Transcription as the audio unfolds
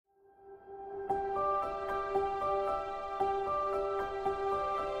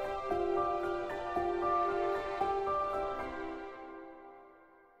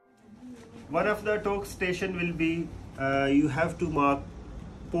One of the TOACS station will be you have to mark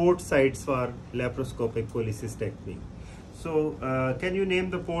port sites for laparoscopic cholecystectomy. So can you name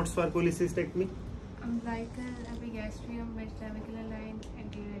the ports for cholecystectomy? Umbilical, epigastrium, mid-clavicular line,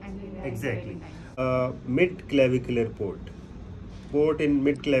 anterior line. Exactly. Mid-clavicular port. Port in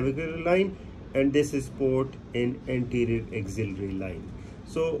mid-clavicular line, and this is port in anterior axillary line.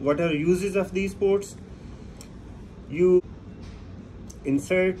 So what are uses of these ports? You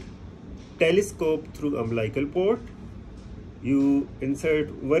insert telescope through umbilical port. You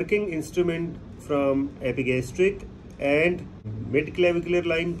insert working instrument from epigastric and mid-clavicular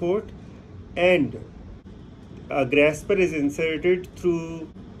line port, and a grasper is inserted through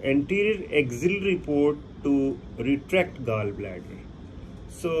anterior axillary port to retract gallbladder.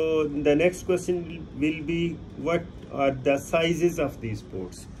 So the next question will be, what are the sizes of these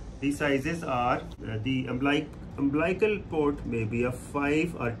ports? The sizes are the umbilical port may be of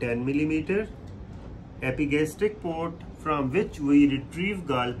 5 or 10 millimeter. Epigastric port from which we retrieve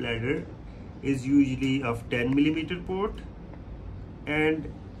gallbladder is usually of 10 millimeter port,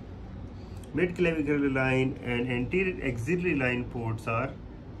 and mid-clavicular line and anterior axillary line ports are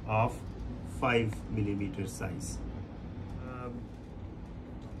of 5 millimeter size.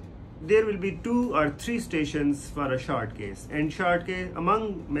 There will be 2 or 3 stations for a short case, and short case,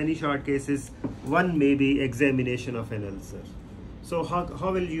 among many short cases, one may be examination of an ulcer. So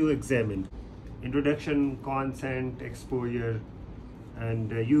how will you examine? Introduction, consent, exposure,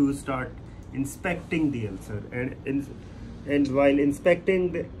 and you start inspecting the ulcer, and while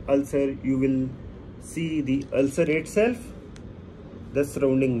inspecting the ulcer you will see the ulcer itself, the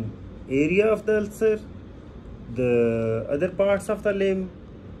surrounding area of the ulcer, the other parts of the limb,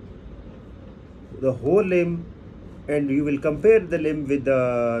 the whole limb, and you will compare the limb with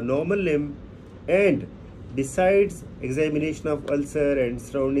the normal limb. And besides examination of ulcer and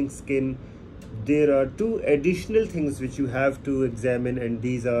surrounding skin, there are 2 additional things which you have to examine, and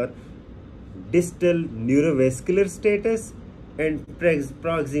these are distal neurovascular status and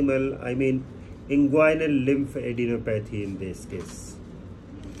proximal, inguinal lymphadenopathy in this case.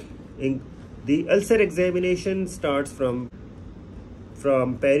 The ulcer examination starts from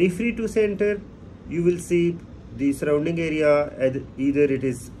periphery to center. You will see the surrounding area, either it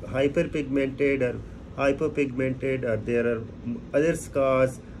is hyperpigmented or hypopigmented, or there are other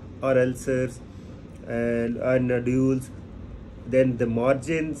scars or ulcers and nodules. Then the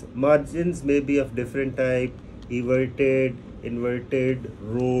margins may be of different type: everted, inverted,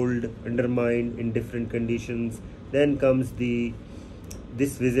 rolled, undermined in different conditions. Then comes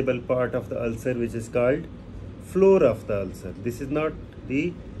this visible part of the ulcer, which is called floor of the ulcer. This is not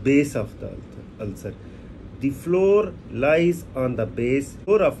the base of the ulcer. The floor lies on the base.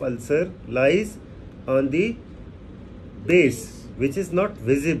 Floor of ulcer lies on the base, which is not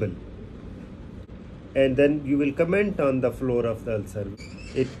visible. And then you will comment on the floor of the ulcer.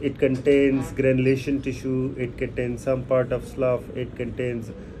 It contains granulation tissue, it contains some part of slough, it contains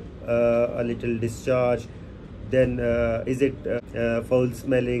a little discharge. Then is it foul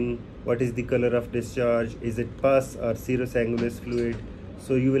smelling? What is the color of discharge? Is it pus or serosanguinous fluid?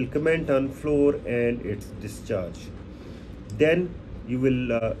 So you will comment on floor and its discharge. Then you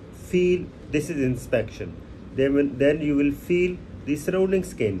will feel, this is inspection. Then you will feel the surrounding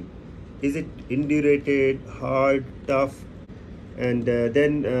skin. Is it indurated, hard, tough? And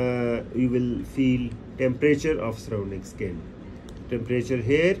then you will feel temperature of surrounding skin. Temperature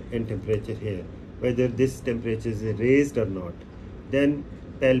here and temperature here, whether this temperature is raised or not. Then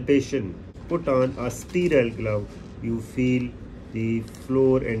palpation. Put on a sterile glove. You feel the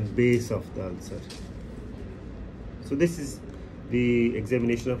floor and base of the ulcer. So this is the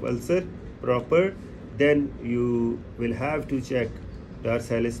examination of ulcer proper. Then you will have to check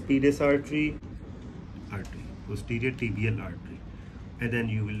dorsalis pedis artery, posterior tibial artery, and then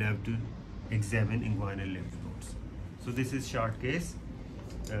you will have to examine inguinal lymph nodes. So this is short case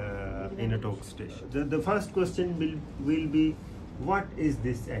in a TOACS station. The first question will be, what is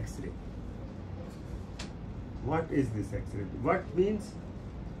this X-ray? What is this X-ray? What means?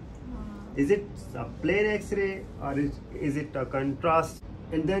 Is it a plain X-ray or is it a contrast?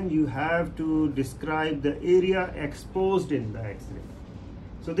 And then you have to describe the area exposed in the X-ray.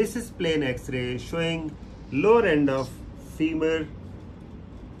 So this is plain X-ray showing lower end of femur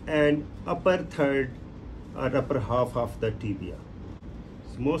and upper third or upper half of the tibia.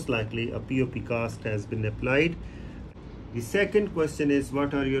 So most likely a POP cast has been applied. The second question is,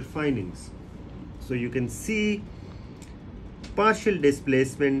 what are your findings? So you can see partial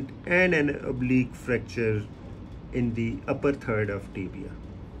displacement and an oblique fracture in the upper third of tibia.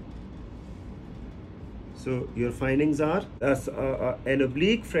 So your findings are an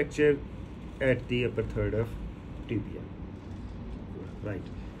oblique fracture at the upper third of tibia. Right.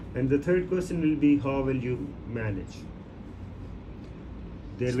 And the third question will be, how will you manage?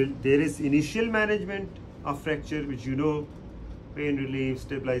 There is initial management of fracture, which you know, pain relief,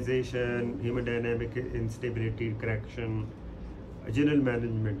 stabilization, hemodynamic instability correction, general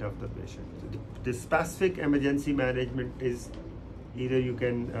management of the patient. So the specific emergency management is either you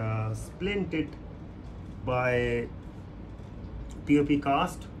can splint it by POP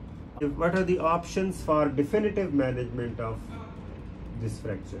cast. What are the options for definitive management of this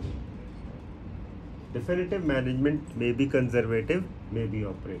fracture? Definitive management may be conservative, may be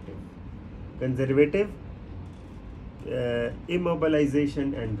operative. Conservative,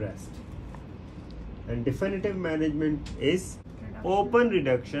 immobilization and rest. And definitive management is open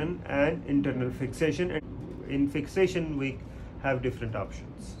reduction and internal fixation. And in fixation, we have different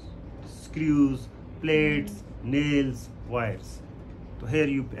options: screws, plates, nails, wires. So here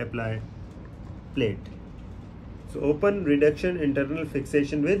you apply plate. So open reduction, internal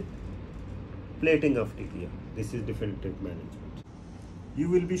fixation with plating of tibia. This is definitive management. You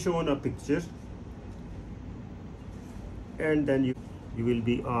will be shown a picture, and then you will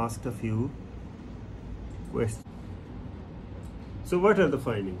be asked a few questions. So what are the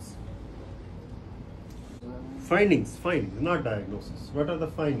findings? Findings, not diagnosis. What are the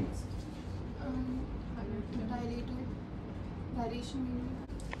findings?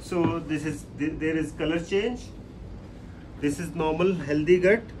 So there is color change. This is normal healthy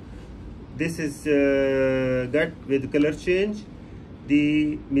gut. This is gut with color change.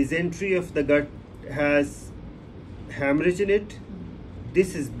 The mesentery of the gut has hemorrhage in it.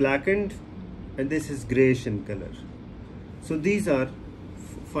 This is blackened and this is grayish in color. So these are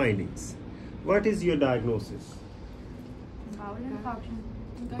findings. What is your diagnosis?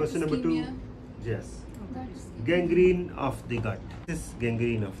 Question number 2. Yes. Gangrene of the gut. This is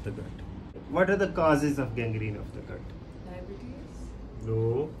gangrene of the gut. What are the causes of gangrene of the gut? Diabetes?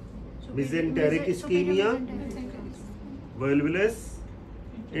 No. Mesenteric ischemia, volvulus,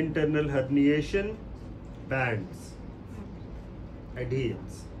 internal herniation, bands,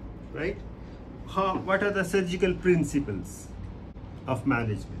 adherence, right? What are the surgical principles of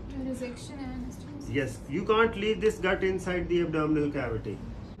management? Resection and anesthesia. Yes, you can't leave this gut inside the abdominal cavity.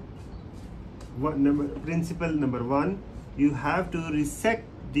 Principle number 1, you have to resect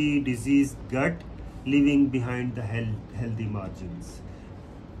the diseased gut, leaving behind the healthy margins.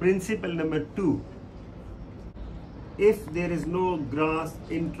 Principle number 2, if there is no gross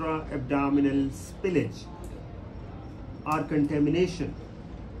intra-abdominal spillage or contamination,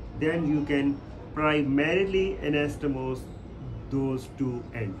 then you can primarily anastomose those 2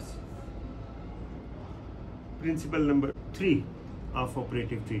 ends. Principle number 3 of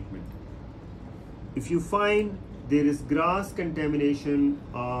operative treatment. If you find there is gross contamination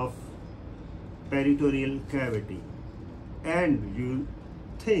of peritoneal cavity and you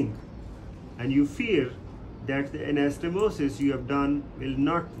think and you fear that the anastomosis you have done will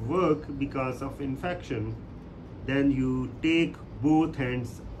not work because of infection, then you take both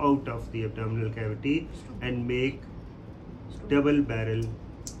hands out of the abdominal cavity and make double barrel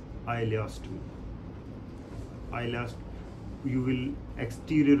ileostomy. You will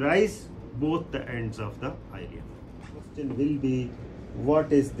exteriorize both the ends of the ileum. Question will be,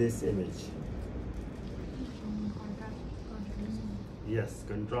 what is this image? Yes,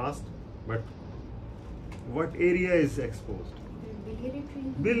 contrast, but what area is exposed?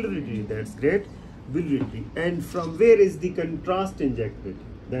 Biliary tree, that's great. Biliary tree. And from where is the contrast injected?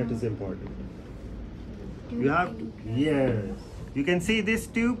 That is important. You have to, yes. You can see this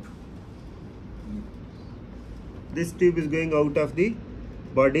tube. This tube is going out of the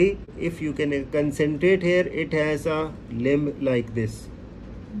body. If you can concentrate here, it has a limb like this,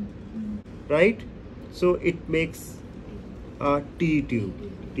 right? So it makes a T tube.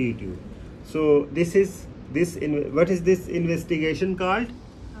 So this is what is this investigation called?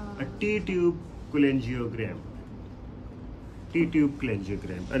 A T tube cholangiogram.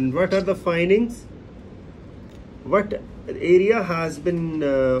 And what are the findings? What area has been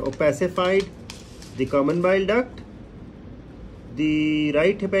opacified? The common bile duct, the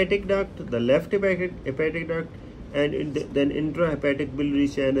right hepatic duct, the left hepatic duct, and then intrahepatic biliary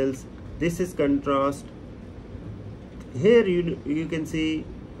channels. This is contrast. Here you can see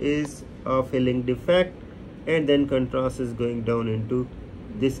is a filling defect, and then contrast is going down into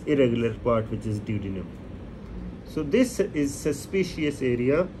this irregular part, which is duodenum. So this is suspicious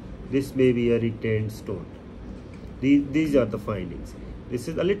area. This may be a retained stone. These are the findings. This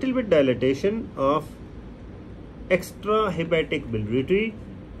is a little bit dilatation of extrahepatic biliary tree,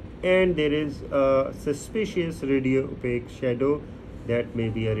 and there is a suspicious radio opaque shadow that may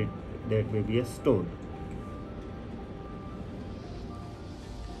be a that may be a stone.